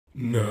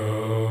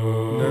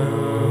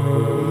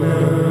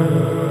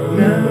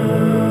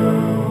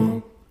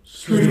Now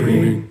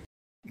streaming.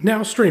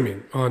 Now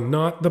streaming on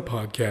Not the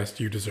Podcast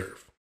You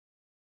Deserve.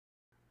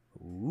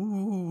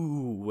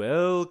 Ooh,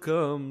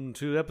 welcome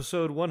to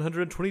episode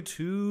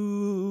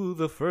 122,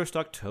 the first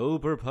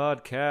October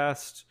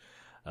podcast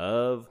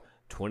of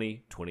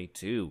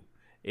 2022.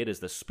 It is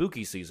the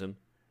spooky season,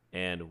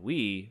 and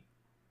we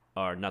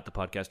are Not the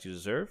Podcast You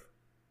Deserve.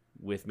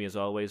 With me, as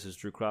always, is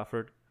Drew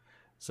Crawford,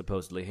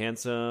 supposedly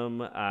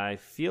handsome. I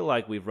feel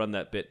like we've run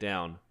that bit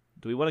down.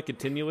 Do we want to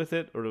continue with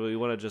it, or do we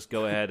want to just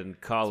go ahead and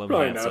call him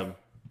handsome?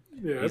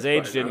 Yeah, He's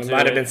aged into It might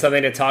have it. been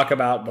something to talk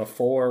about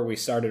before we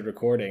started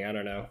recording. I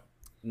don't know.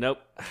 Nope.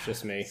 It's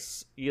just me.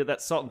 Yeah, that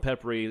salt and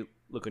peppery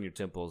look on your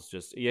temples.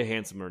 Just you're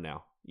handsomer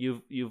now.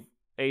 You've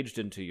aged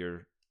into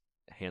your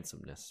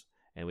handsomeness.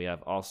 And we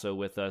have also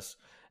with us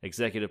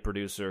executive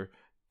producer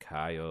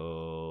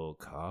Kyle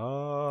Cox.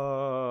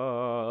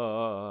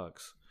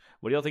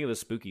 What do y'all think of the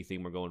spooky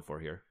theme we're going for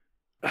here?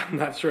 I'm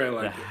not sure I The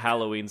like it.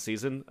 Halloween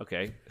season?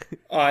 Okay.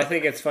 Oh, I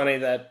think it's funny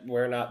that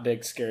we're not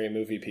big scary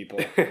movie people.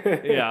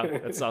 Yeah,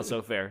 that's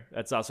also fair.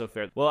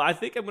 Well, I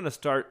think I'm going to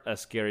start a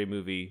scary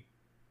movie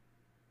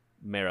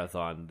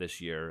marathon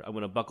this year. I'm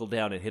going to buckle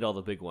down and hit all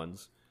the big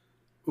ones.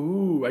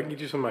 Ooh, I can get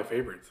you some of my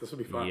favorites. This will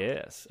be fun.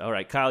 Yes. All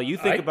right, Kyle, you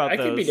think about I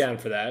those. could be down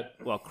for that.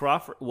 Well,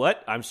 Crawford.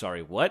 What? I'm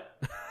sorry. What?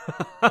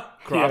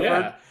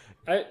 Crawford.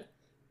 Yeah,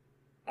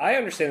 I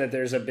understand that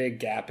there's a big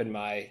gap in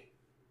my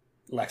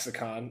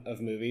lexicon of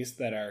movies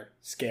that are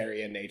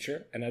scary in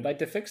nature, and I'd like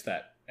to fix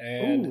that.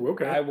 And Ooh,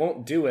 okay. I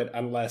won't do it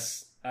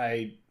unless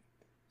I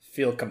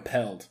feel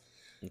compelled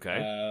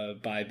Okay.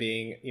 by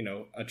being,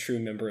 a true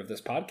member of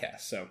this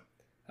podcast. So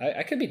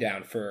I could be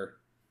down for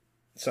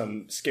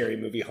some scary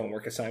movie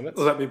homework assignments.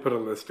 Let me put a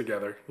list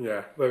together.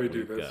 Yeah, let me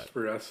do this got-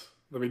 for us.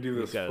 Let me do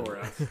this for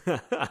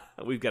us.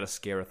 We've got a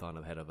scare-a-thon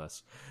ahead of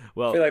us. I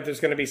Well, feel like there's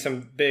going to be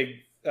some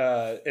big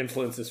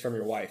influences from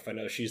your wife. I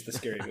know she's the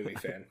scary movie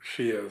fan.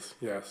 She is.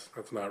 Yes,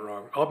 that's not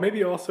wrong.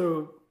 Maybe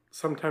also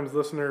sometimes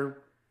listener,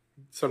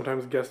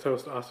 sometimes guest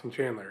host Austin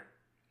Chandler.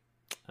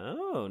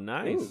 oh,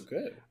 nice. Ooh,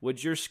 good.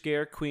 Would your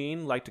scare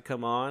queen like to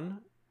come on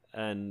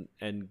and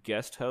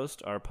guest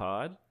host our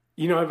pod?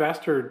 I've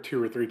asked her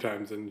 2 or 3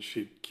 times, and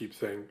she keeps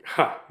saying,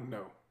 "Ha,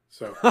 no."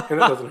 So, and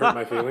that doesn't hurt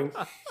my feelings.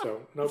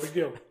 So, no big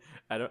deal.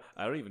 I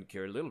don't even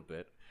care a little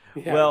bit.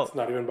 Yeah, Well- it's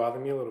not even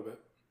bothering me a little bit.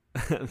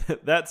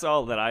 That's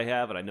all that I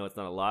have, and I know it's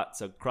not a lot.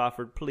 So,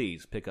 Crawford,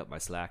 please pick up my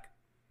slack.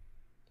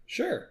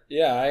 Sure.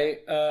 Yeah,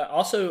 I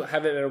also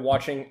haven't been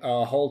watching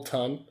a whole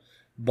ton,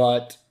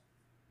 but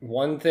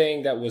one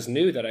thing that was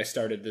new that I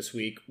started this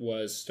week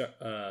was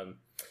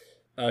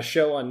a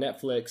show on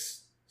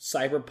Netflix,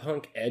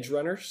 Cyberpunk Edge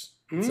Runners.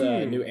 It's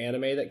a new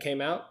anime that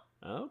came out,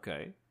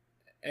 Okay.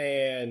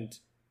 and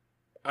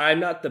I'm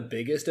not the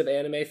biggest of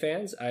anime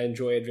fans. I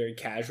enjoy it very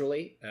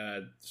casually,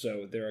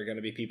 so there are going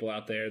to be people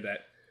out there that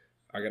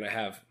are going to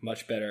have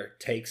much better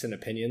takes and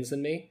opinions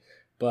than me,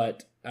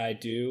 but I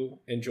do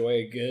enjoy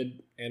a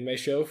good anime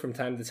show from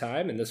time to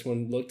time, and this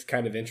one looked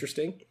kind of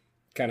interesting,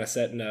 kind of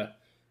set in a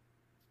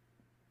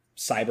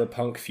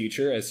cyberpunk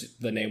future, as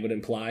the name would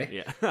imply.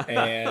 Yeah.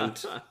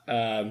 And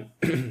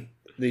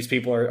these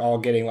people are all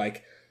getting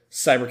like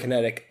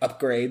cyberkinetic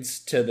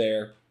upgrades to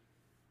their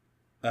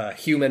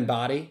human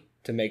body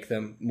to make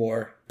them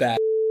more bad.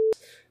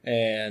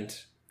 And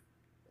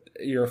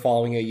you're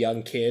following a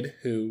young kid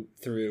who,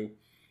 through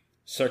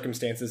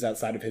circumstances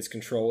outside of his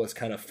control, is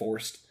kind of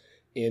forced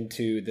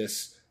into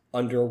this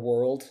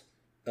underworld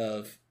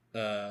of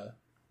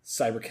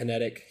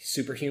cyberkinetic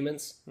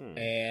superhumans.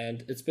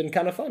 And it's been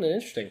kind of fun and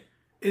interesting.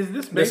 Is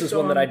this based This is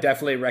one that on- I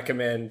definitely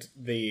recommend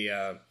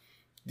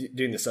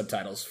doing the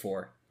subtitles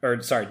for,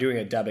 or sorry, doing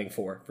a dubbing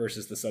for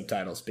versus the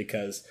subtitles,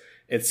 because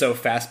it's so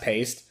fast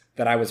paced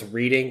that I was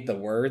reading the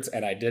words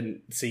and I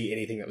didn't see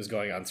anything that was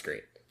going on screen.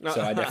 So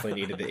I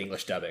definitely needed the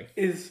English dubbing.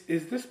 Is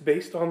this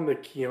based on the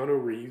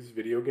Keanu Reeves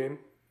video game?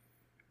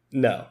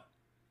 No.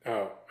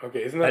 Oh,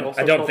 okay. Isn't that I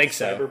also don't called think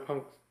so.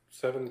 Cyberpunk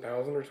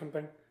 7000 or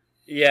something?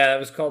 Yeah, it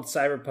was called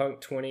Cyberpunk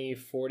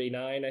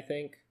 2049, I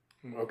think.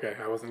 Okay,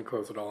 I wasn't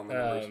close at all on the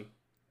numbers.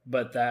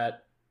 But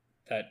that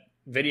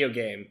video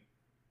game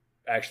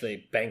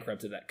actually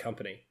bankrupted that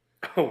company.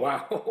 Oh,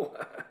 wow.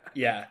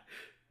 Yeah,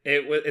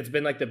 it's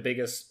been like the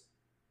biggest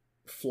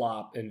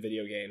flop in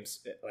video games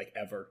like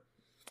ever,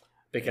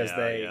 because Yeah,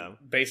 they yeah.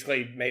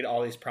 basically made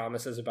all these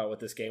promises about what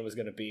this game was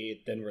going to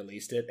be, then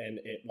released it, and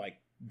it like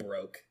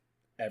broke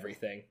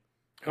everything.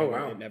 Oh, And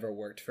wow. It never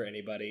worked for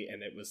anybody,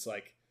 and it was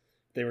like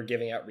they were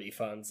giving out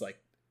refunds like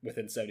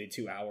within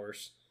 72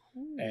 hours,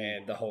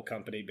 and the whole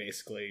company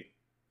basically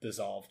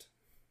dissolved.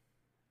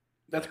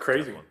 That's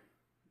crazy.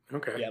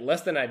 Okay. Yeah,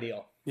 less than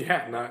ideal.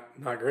 Yeah,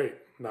 not great.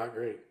 Not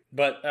great.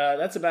 But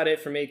that's about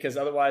it for me, because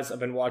otherwise I've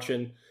been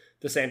watching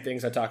the same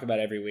things I talk about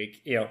every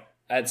week.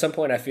 At some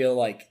point I feel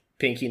like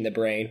Pinky in the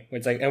Brain.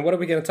 It's like, and what are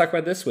we going to talk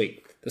about this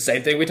week? The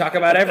same thing we talk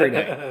about every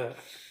day.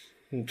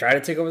 Try to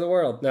take over the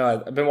world.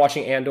 No, I've been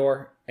watching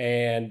Andor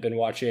and been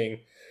watching...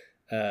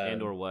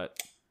 And or what?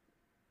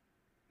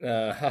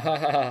 Ha ha ha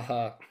ha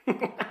ha.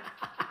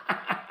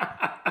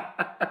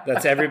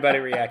 That's everybody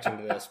reacting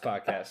to this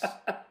podcast.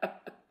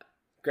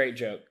 Great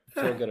joke.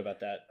 Feel good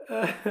about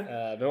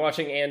that. Been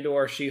watching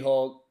Andor,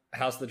 She-Hulk,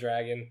 House of the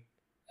Dragon,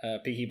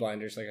 Peaky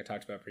Blinders, like I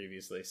talked about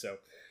previously. So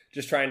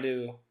just trying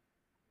to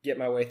get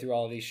my way through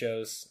all of these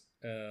shows.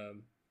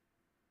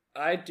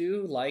 I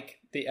do like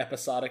the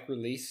episodic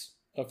release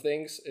of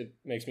things. It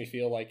makes me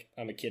feel like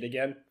I'm a kid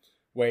again,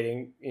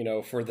 waiting,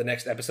 for the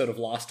next episode of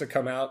Lost to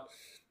come out.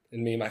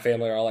 And me and my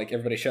family are all like,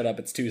 everybody shut up,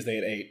 it's Tuesday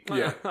at 8.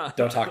 Yeah.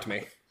 Don't talk to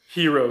me.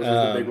 Heroes is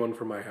the big one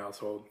for my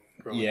household.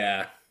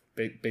 Yeah,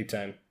 big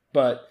time.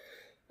 But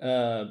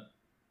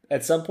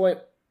at some point,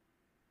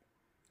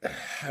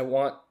 I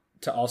want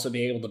to also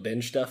be able to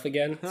binge stuff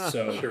again.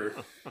 So Sure.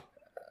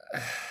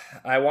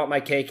 I want my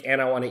cake,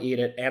 and I want to eat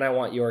it, and I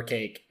want your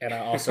cake, and I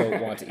also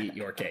want to eat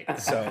your cake.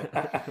 So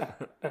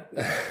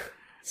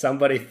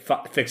somebody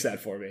fix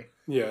that for me.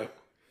 Yeah.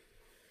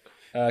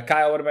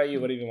 Kyle, what about you?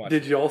 What have you been watching?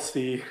 Did y'all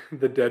see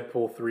the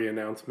Deadpool 3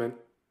 announcement?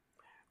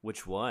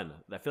 Which one?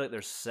 I feel like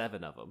there's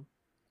 7 of them.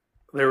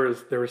 There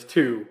was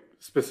 2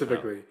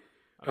 specifically.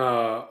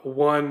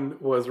 One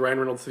was Ryan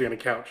Reynolds sitting on a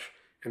couch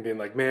and being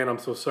like, "Man, I'm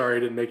so sorry I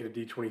didn't make it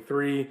to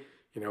D23.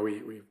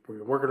 We've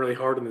been working really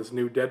hard on this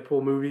new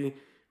Deadpool movie.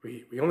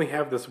 We only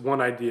have this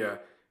one idea,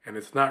 and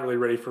it's not really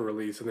ready for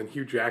release." And then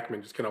Hugh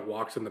Jackman just kind of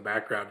walks in the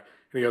background,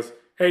 and he goes,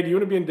 "Hey, do you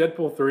want to be in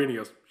Deadpool 3?" And he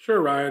goes, "Sure,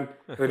 Ryan."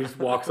 And then he just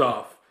walks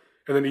off.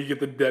 And then you get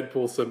the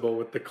Deadpool symbol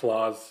with the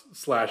claws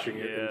slashing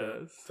it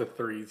into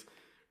threes,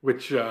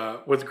 which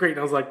was great. And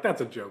I was like,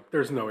 that's a joke.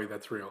 There's no way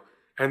that's real.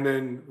 And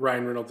then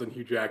Ryan Reynolds and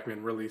Hugh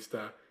Jackman released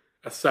a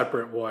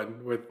separate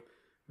one with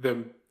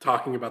them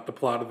talking about the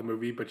plot of the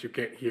movie, but you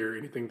can't hear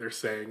anything they're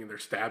saying, and they're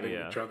stabbing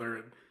each other.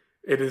 And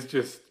it is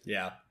just...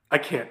 Yeah.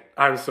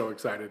 I'm so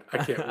excited. I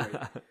can't wait.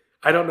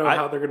 I don't know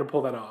how they're going to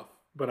pull that off,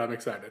 but I'm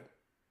excited.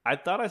 I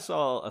thought I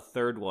saw a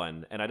third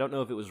one, and I don't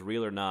know if it was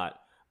real or not,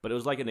 but it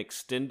was like an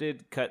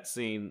extended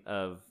cutscene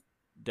of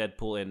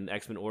Deadpool and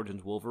X-Men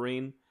Origins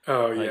Wolverine.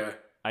 Oh, yeah.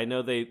 I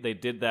know they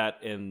did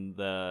that in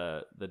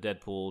the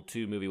Deadpool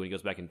 2 movie when he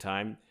goes back in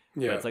time.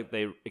 Yeah. But it's like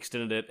they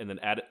extended it and then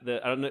added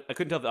I don't know. I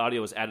couldn't tell if the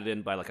audio was added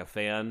in by like a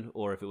fan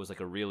or if it was like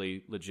a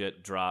really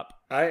legit drop.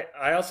 I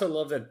also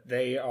love that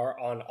they are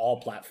on all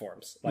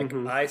platforms. Like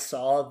I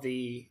saw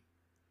the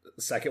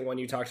second one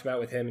you talked about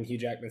with him and Hugh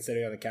Jackman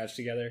sitting on the couch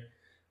together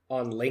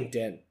on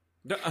LinkedIn.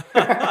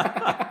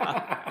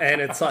 And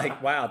it's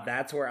like, wow,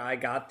 that's where I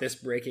got this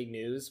breaking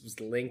news, was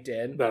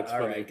LinkedIn. That's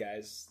all funny. Right,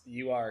 guys,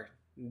 you are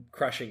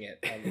crushing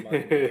it on the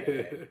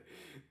market.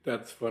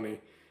 That's funny.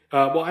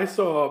 Well, I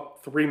saw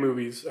 3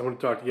 movies I want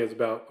to talk to you guys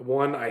about.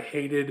 One I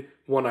hated,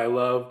 one I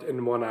loved,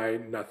 and one I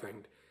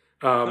nothinged.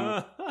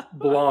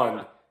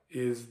 Blonde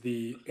is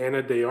the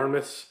Ana de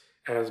Armas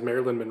as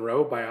Marilyn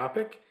Monroe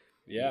biopic.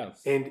 Yeah.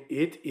 And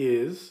it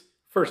is,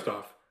 first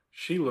off,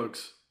 she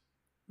looks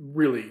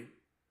really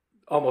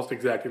almost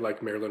exactly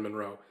like Marilyn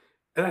Monroe.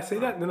 And I say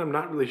that, and then I'm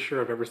not really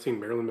sure I've ever seen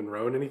Marilyn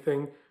Monroe in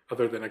anything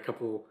other than a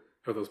couple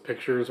of those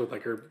pictures with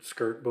like her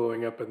skirt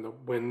blowing up in the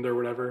wind or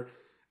whatever.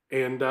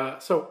 And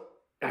so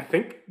I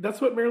think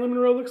that's what Marilyn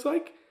Monroe looks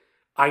like.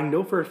 I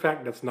know for a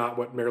fact that's not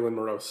what Marilyn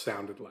Monroe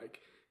sounded like,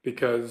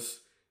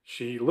 because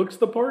she looks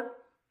the part,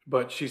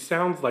 but she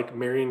sounds like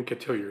Marion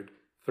Cotillard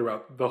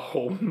throughout the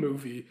whole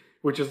movie,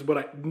 which is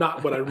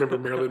not what I remember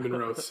Marilyn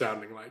Monroe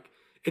sounding like.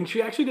 And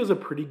she actually does a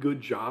pretty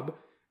good job,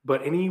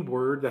 but any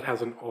word that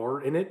has an R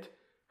in it,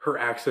 her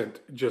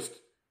accent just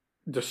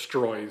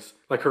destroys,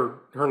 like her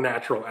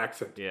natural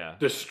accent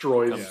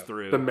destroys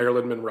the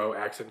Marilyn Monroe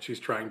accent she's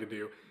trying to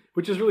do,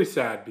 which is really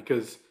sad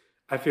because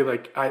I feel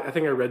like I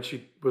think I read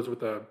she was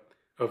with a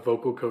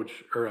vocal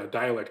coach or a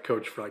dialect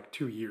coach for like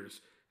 2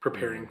 years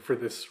preparing for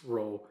this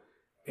role,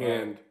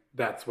 and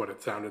that's what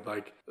it sounded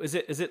like. Is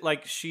it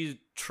like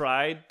she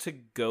tried to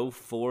go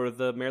for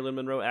the Marilyn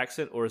Monroe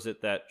accent, or is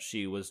it that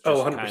she was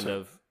just kind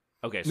of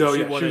okay? So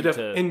she wanted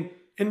to.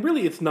 And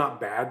really, it's not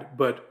bad,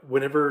 but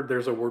whenever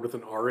there's a word with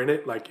an R in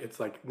it, like it's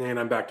like, man,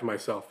 I'm back to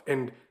myself.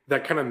 And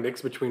that kind of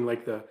mix between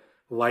like the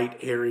light,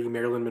 airy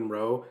Marilyn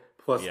Monroe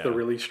plus the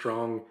really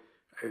strong,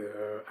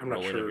 I'm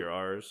not sure. Of your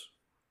R's.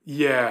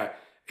 Yeah,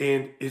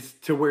 and it's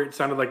to where it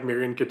sounded like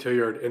Marion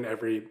Cotillard in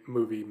every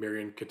movie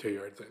Marion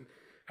Cotillard's in.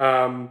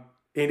 And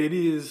it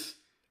is,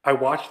 I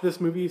watched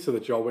this movie so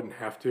that y'all wouldn't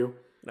have to.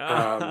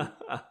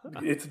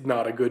 It's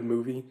not a good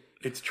movie.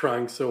 It's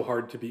trying so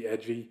hard to be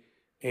edgy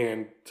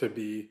and to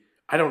be...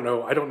 I don't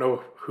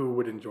know who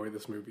would enjoy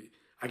this movie.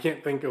 I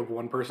can't think of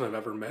one person I've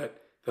ever met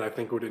that I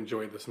think would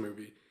enjoy this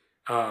movie.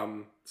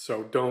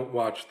 So don't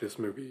watch this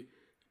movie.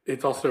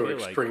 It's also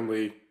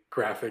extremely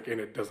graphic, and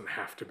it doesn't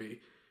have to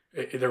be.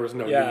 There was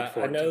no need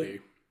for it to be.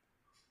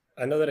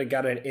 I know that it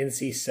got an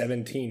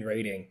NC-17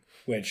 rating,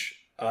 which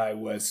I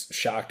was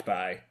shocked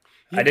by.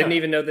 Yeah. I didn't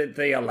even know that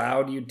they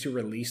allowed you to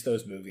release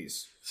those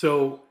movies.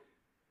 So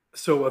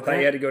I thought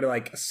you had to go to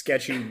like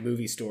sketchy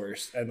movie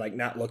stores and like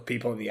not look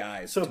people in the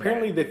eyes. So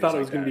apparently they thought it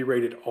was going to be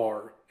rated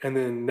R, and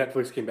then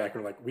Netflix came back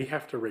and were like, we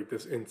have to rate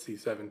this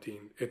NC-17.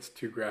 It's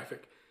too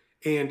graphic.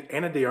 And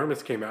Ana de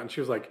Armas came out and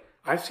she was like,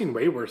 I've seen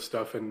way worse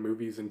stuff in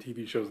movies and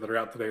TV shows that are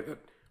out today that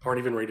aren't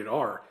even rated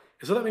R.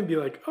 And so that made me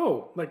be like,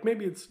 oh, like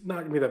maybe it's not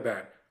going to be that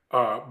bad.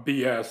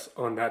 BS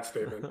on that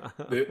statement.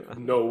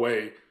 No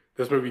way.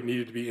 This movie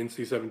needed to be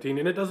NC-17,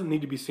 and it doesn't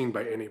need to be seen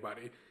by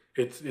anybody.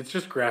 It's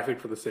just graphic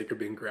for the sake of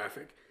being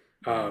graphic.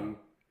 And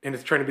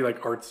it's trying to be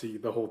like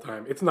artsy the whole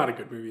time. It's not a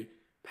good movie.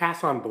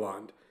 Pass on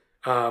Blonde.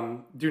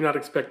 Do not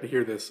expect to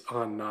hear this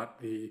on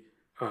not the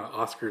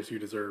Oscars you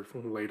deserve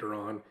later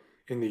on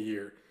in the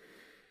year.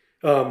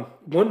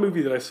 One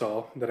movie that I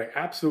saw that I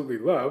absolutely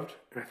loved,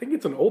 and I think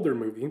it's an older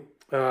movie,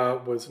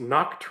 was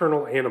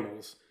Nocturnal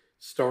Animals,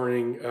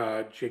 starring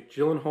Jake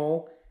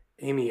Gyllenhaal,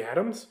 Amy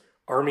Adams,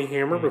 Armie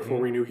Hammer before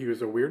we knew he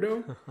was a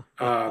weirdo,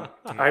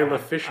 Isla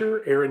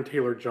Fisher, Aaron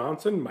Taylor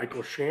Johnson,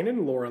 Michael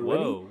Shannon, Laura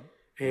Linney,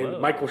 and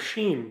Michael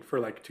Sheen for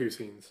like 2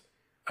 scenes.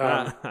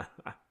 And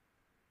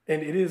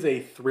it is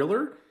a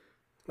thriller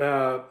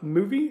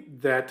movie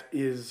that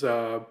is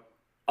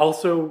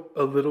also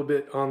a little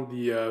bit on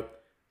the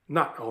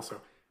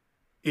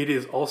it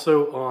is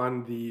also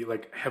on the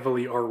like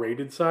heavily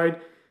R-rated side.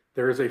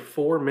 There is a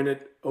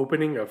 4-minute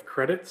opening of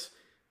credits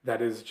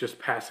that is just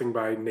passing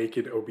by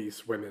naked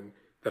obese women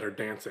that are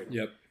dancing.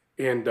 Yep.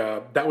 And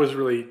that was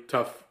really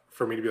tough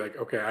for me to be like,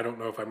 okay, I don't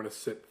know if I'm going to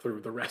sit through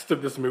the rest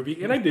of this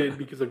movie. And I did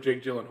because of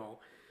Jake Gyllenhaal.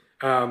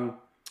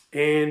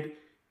 And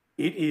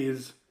it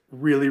is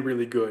really,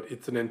 really good.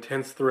 It's an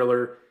intense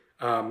thriller.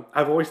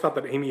 I've always thought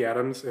that Amy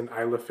Adams and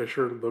Isla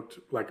Fisher looked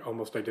like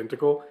almost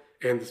identical.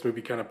 And this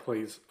movie kind of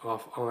plays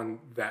off on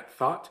that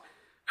thought.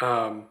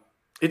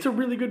 It's a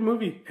really good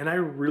movie, and I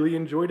really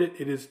enjoyed it.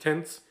 It is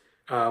tense.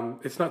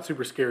 It's not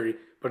super scary,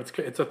 but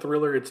it's a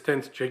thriller. It's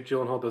tense. Jake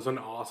Gyllenhaal does an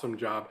awesome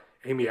job.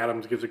 Amy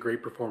Adams gives a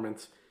great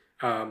performance.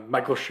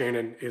 Michael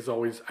Shannon is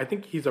always, I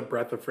think he's a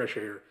breath of fresh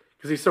air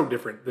because he's so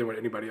different than what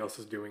anybody else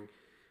is doing.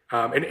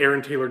 And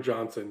Aaron Taylor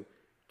Johnson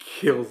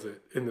kills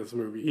it in this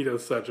movie. He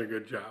does such a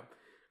good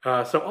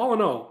job. So all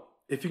in all,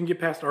 if you can get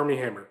past Armie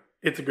Hammer,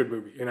 it's a good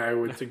movie, and I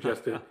would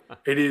suggest it.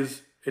 It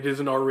is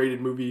an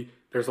R-rated movie.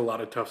 There's a lot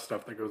of tough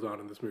stuff that goes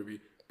on in this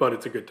movie, but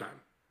it's a good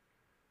time.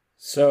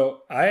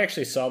 So I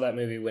actually saw that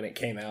movie when it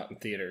came out in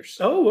theaters.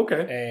 Oh,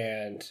 okay.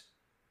 And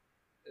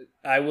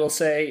I will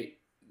say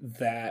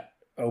that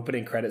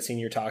opening credit scene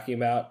you're talking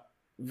about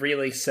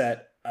really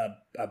set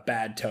a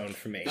bad tone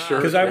for me. Sure.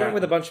 Because I went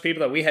with a bunch of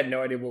people that we had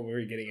no idea what we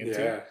were getting into.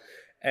 Yeah.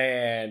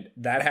 And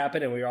that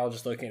happened, and we were all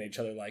just looking at each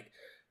other like,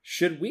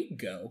 should we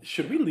go?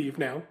 Should we leave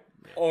now?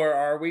 Or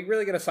are we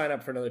really going to sign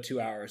up for another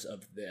 2 hours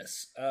of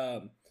this?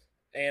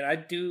 And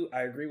I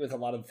agree with a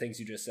lot of the things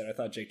you just said. I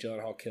thought Jake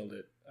Gyllenhaal killed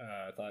it.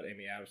 I thought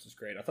Amy Adams was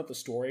great. I thought the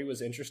story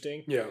was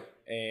interesting. Yeah.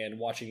 And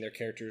watching their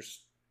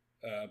characters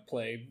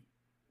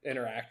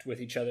interact with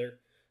each other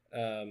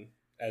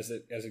as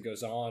it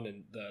goes on,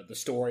 and the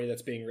story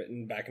that's being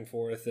written back and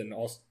forth, and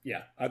also,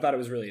 yeah, I thought it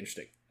was really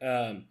interesting.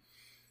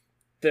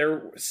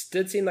 There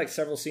did seem like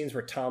several scenes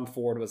where Tom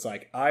Ford was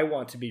like, I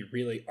want to be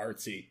really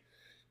artsy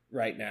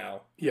right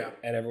now. Yeah.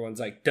 And everyone's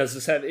like, does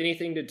this have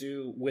anything to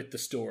do with the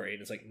story? And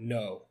it's like,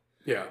 no.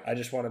 Yeah. I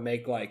just want to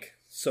make like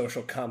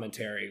social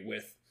commentary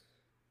with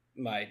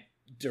my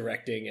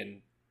directing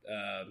and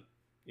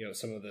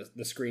some of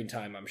the screen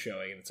time I'm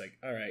showing. And it's like,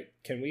 all right,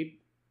 can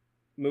we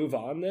move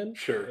on then?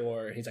 Sure.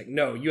 Or he's like,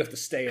 no, you have to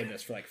stay in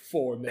this for like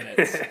 4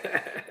 minutes.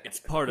 It's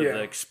part of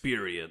the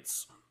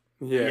experience.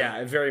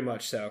 Yeah, very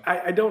much so.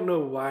 I don't know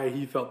why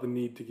he felt the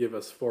need to give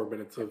us 4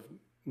 minutes of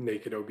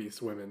naked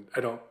obese women.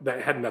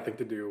 That had nothing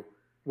to do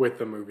with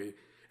the movie.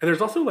 And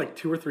there's also like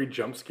 2 or 3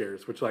 jump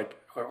scares, which like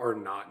are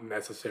not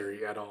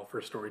necessary at all for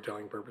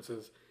storytelling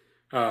purposes.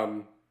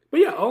 But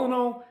yeah, all in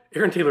all,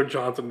 Aaron Taylor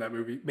Johnson in that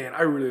movie, man,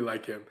 I really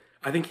like him.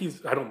 I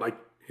don't like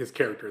his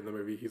character in the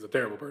movie. He's a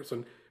terrible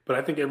person. But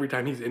I think every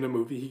time he's in a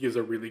movie, he gives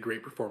a really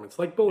great performance,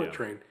 like Bullet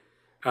Train.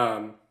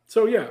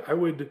 So yeah, I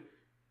would,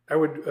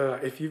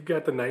 if you've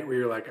got the night where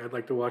you're like, I'd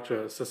like to watch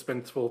a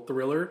suspenseful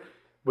thriller,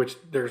 which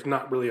there's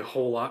not really a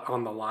whole lot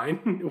on the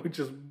line, which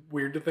is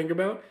weird to think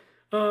about,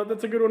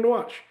 that's a good one to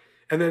watch.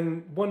 And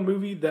then one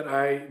movie that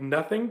I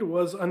nothinged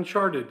was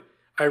Uncharted.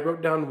 I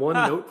wrote down one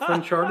note for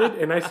Uncharted,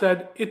 and I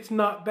said, it's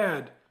not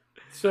bad.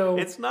 So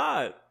it's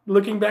not.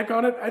 Looking back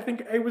on it, I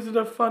think it was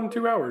a fun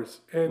 2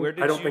 hours. And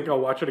I don't think I'll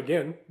watch it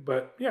again,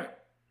 but yeah.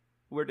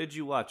 Where did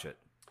you watch it?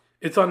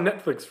 It's on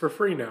Netflix for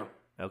free now.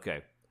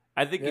 Okay.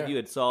 I think if you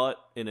had saw it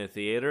in a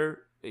theater,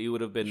 you would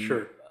have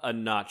been a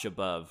notch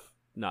above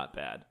not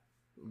bad.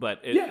 But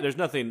there's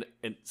nothing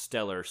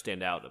stellar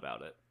stand out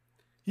about it.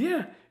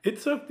 Yeah,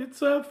 it's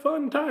a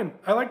fun time.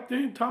 I like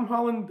Tom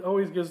Holland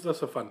always gives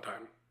us a fun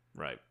time.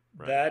 Right.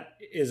 That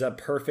is a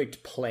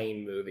perfect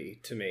plane movie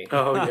to me.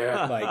 Oh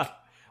yeah. Like,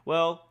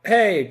 well,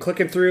 hey,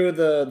 clicking through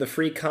the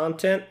free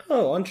content.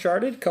 Oh,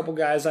 Uncharted, couple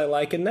guys I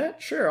like in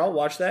that. Sure, I'll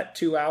watch that.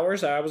 2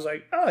 hours. I was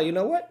like, oh, you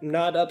know what?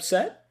 Not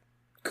upset.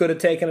 Could have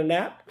taken a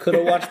nap. Could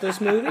have watched this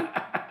movie.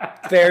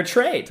 Fair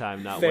trade.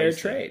 Time not fair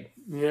wasted. trade.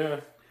 Yeah.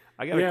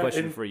 I got a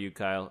question for you,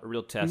 Kyle. A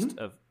real test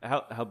of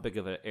how big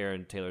of an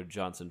Aaron Taylor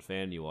Johnson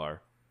fan you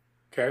are.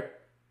 Okay.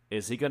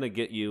 Is he going to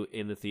get you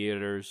in the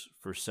theaters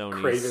for Sony's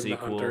Kraven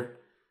sequel? the Hunter.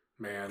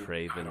 Man,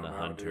 Kraven the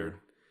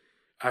Hunter.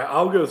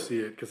 I'll go see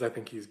it because I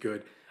think he's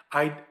good.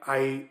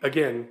 I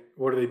again,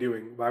 what are they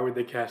doing? Why would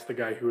they cast the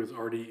guy who is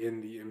already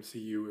in the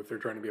MCU if they're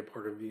trying to be a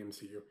part of the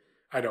MCU?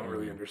 I don't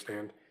really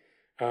understand.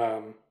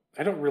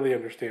 I don't really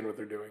understand what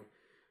they're doing.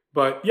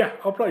 But yeah,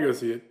 I'll probably go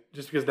see it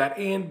just because that,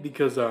 and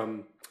because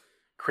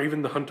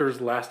Kraven the Hunter's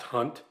Last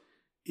Hunt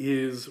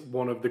is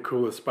one of the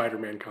coolest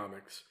Spider-Man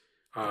comics.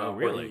 Oh,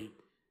 really?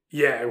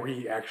 Where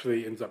he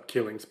actually ends up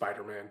killing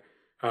Spider-Man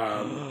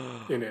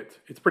in it.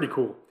 It's pretty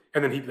cool.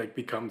 And then he like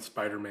becomes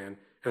Spider-Man,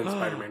 and then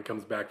Spider-Man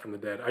comes back from the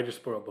dead. I just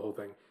spoiled the whole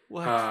thing.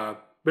 What?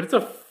 But it's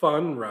a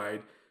fun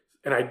ride,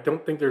 and I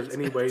don't think there's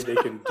any way they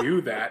can do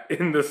that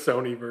in the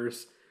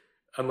Sonyverse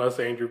unless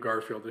Andrew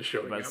Garfield is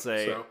showing up.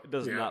 Say, so, it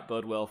does not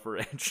bode well for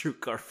Andrew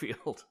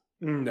Garfield.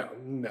 No.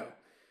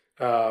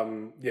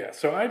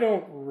 So I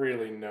don't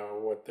really know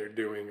what they're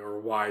doing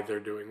or why they're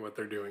doing what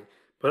they're doing.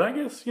 But I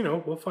guess,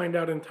 we'll find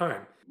out in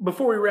time.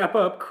 Before we wrap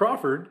up,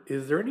 Crawford,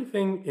 is there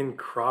anything in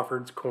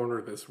Crawford's Corner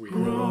this week?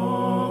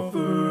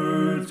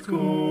 Crawford's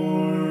Corner.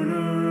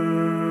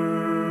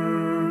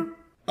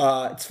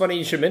 It's funny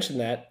you should mention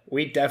that.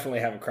 We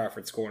definitely have a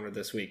Crawford's Corner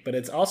this week, but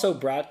it's also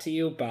brought to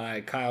you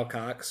by Kyle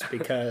Cox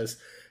because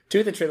two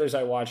of the trailers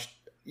I watched,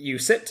 you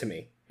sent to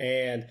me,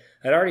 and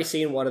I'd already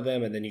seen one of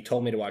them, and then you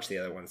told me to watch the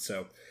other one.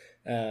 So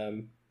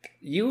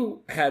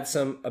you had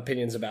some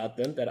opinions about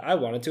them that I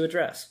wanted to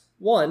address.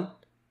 One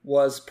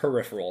was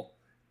Peripheral,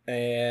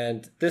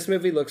 and this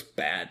movie looks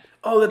bad.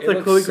 Oh, that's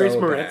the Chloe Grace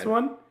Moretz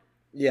one?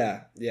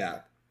 Yeah.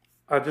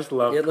 I just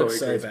love Chloe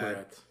Grace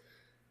Moretz.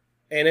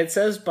 And it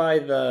says by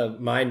the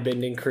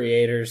mind-bending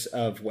creators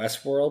of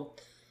Westworld.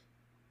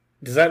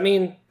 Does that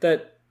mean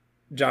that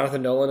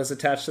Jonathan Nolan is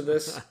attached to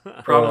this?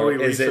 Probably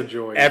or is Lisa it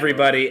Joy.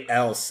 Everybody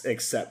else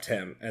except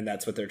him, and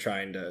that's what they're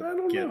trying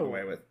to get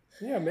away with.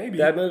 Yeah, maybe.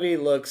 That movie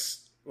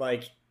looks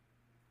like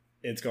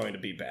it's going to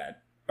be bad.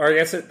 Or I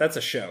guess that's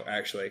a show,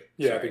 actually.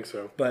 Yeah, Sorry. I think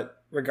so.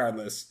 But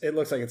regardless, it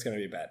looks like it's going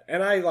to be bad.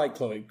 And I like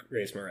Chloe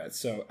Grace Moretz,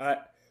 so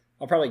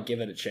I'll probably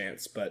give it a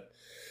chance, but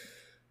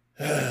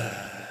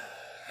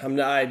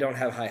I don't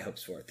have high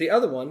hopes for it. The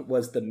other one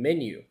was The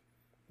Menu,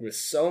 with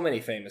so many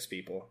famous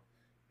people,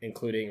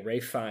 including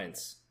Ralph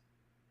Fiennes.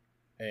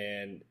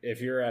 And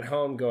if you're at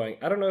home going,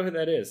 I don't know who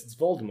that is, it's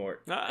Voldemort.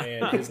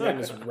 And his name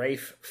is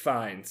Ralph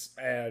Fiennes.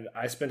 And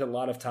I spent a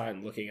lot of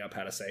time looking up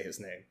how to say his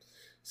name.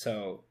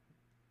 So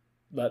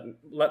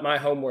let my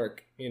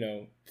homework,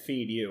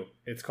 feed you.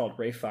 It's called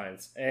Ralph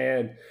Fiennes.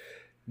 And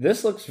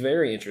this looks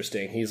very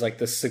interesting. He's like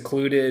the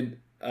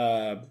secluded,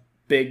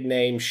 big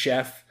name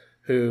chef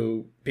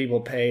who people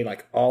pay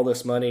like all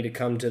this money to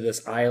come to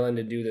this island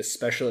and do this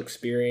special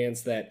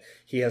experience that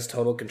he has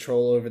total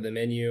control over the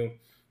menu.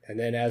 And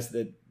then as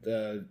the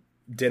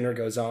dinner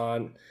goes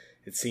on,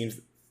 it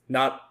seems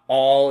not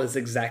all is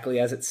exactly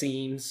as it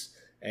seems.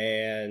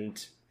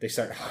 And they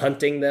start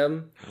hunting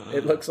them,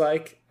 it looks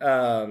like.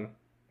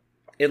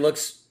 It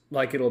looks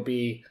like it'll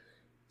be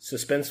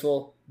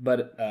suspenseful,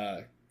 but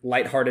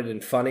lighthearted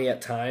and funny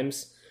at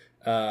times.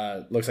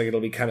 Looks like it'll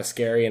be kind of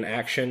scary in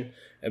action,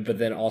 but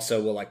then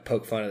also will like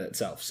poke fun at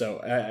itself.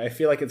 So I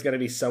feel like it's going to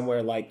be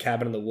somewhere like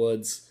Cabin in the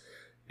Woods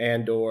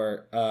and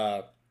or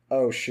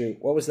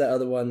what was that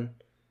other one?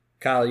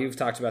 Kyle, you've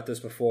talked about this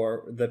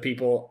before. The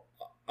people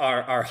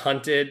are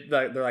hunted.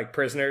 They're like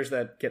prisoners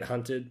that get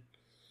hunted.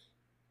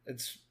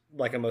 It's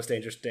like a Most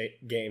Dangerous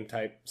Game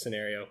type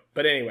scenario.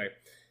 But anyway,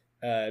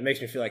 it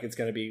makes me feel like it's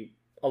going to be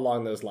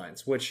along those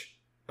lines, which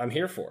I'm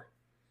here for.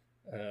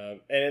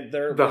 And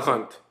there The was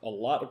Hunt. a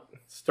lot of...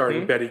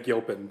 Starring Betty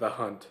Gilpin, The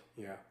Hunt.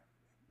 Yeah.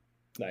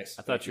 Nice.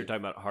 I thought you were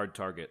talking about Hard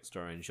Target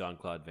starring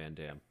Jean-Claude Van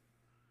Damme.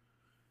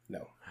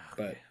 No,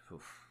 but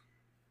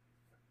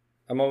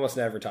I'm almost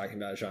never talking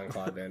about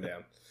Jean-Claude Van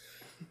Damme.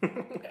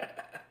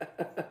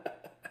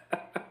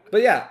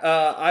 But yeah,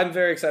 I'm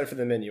very excited for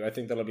The Menu. I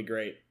think that'll be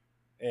great.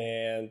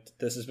 And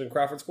this has been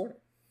Crawford's Corner.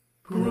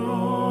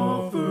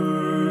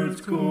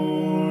 Crawford's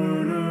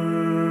Corner.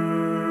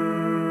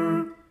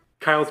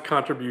 Kyle's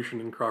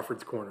contribution in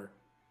Crawford's Corner.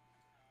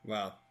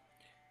 Wow.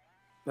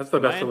 That's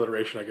the best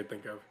alliteration I could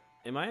think of.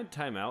 Am I in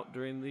timeout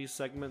during these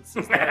segments?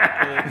 Is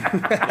that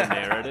the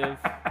narrative?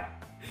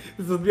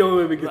 This is the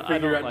only way we can I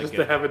figure don't out like just it.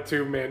 to have a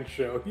two-man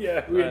show.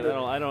 Yeah,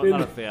 I'm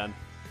not a fan.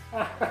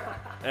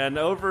 And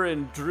over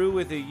in Drew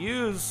with a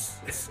U's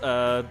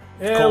Yeah,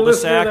 cul-de-sac,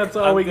 listener, that's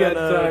all we got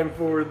gonna time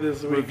for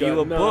this week.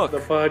 review a Not book. The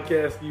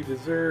podcast you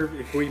deserve.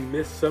 If we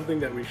missed something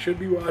that we should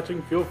be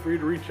watching, feel free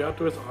to reach out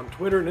to us on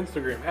Twitter and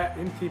Instagram at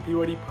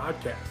NTPYD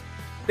Podcast.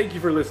 Thank you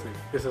for listening.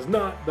 This is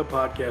not the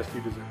podcast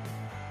you deserve.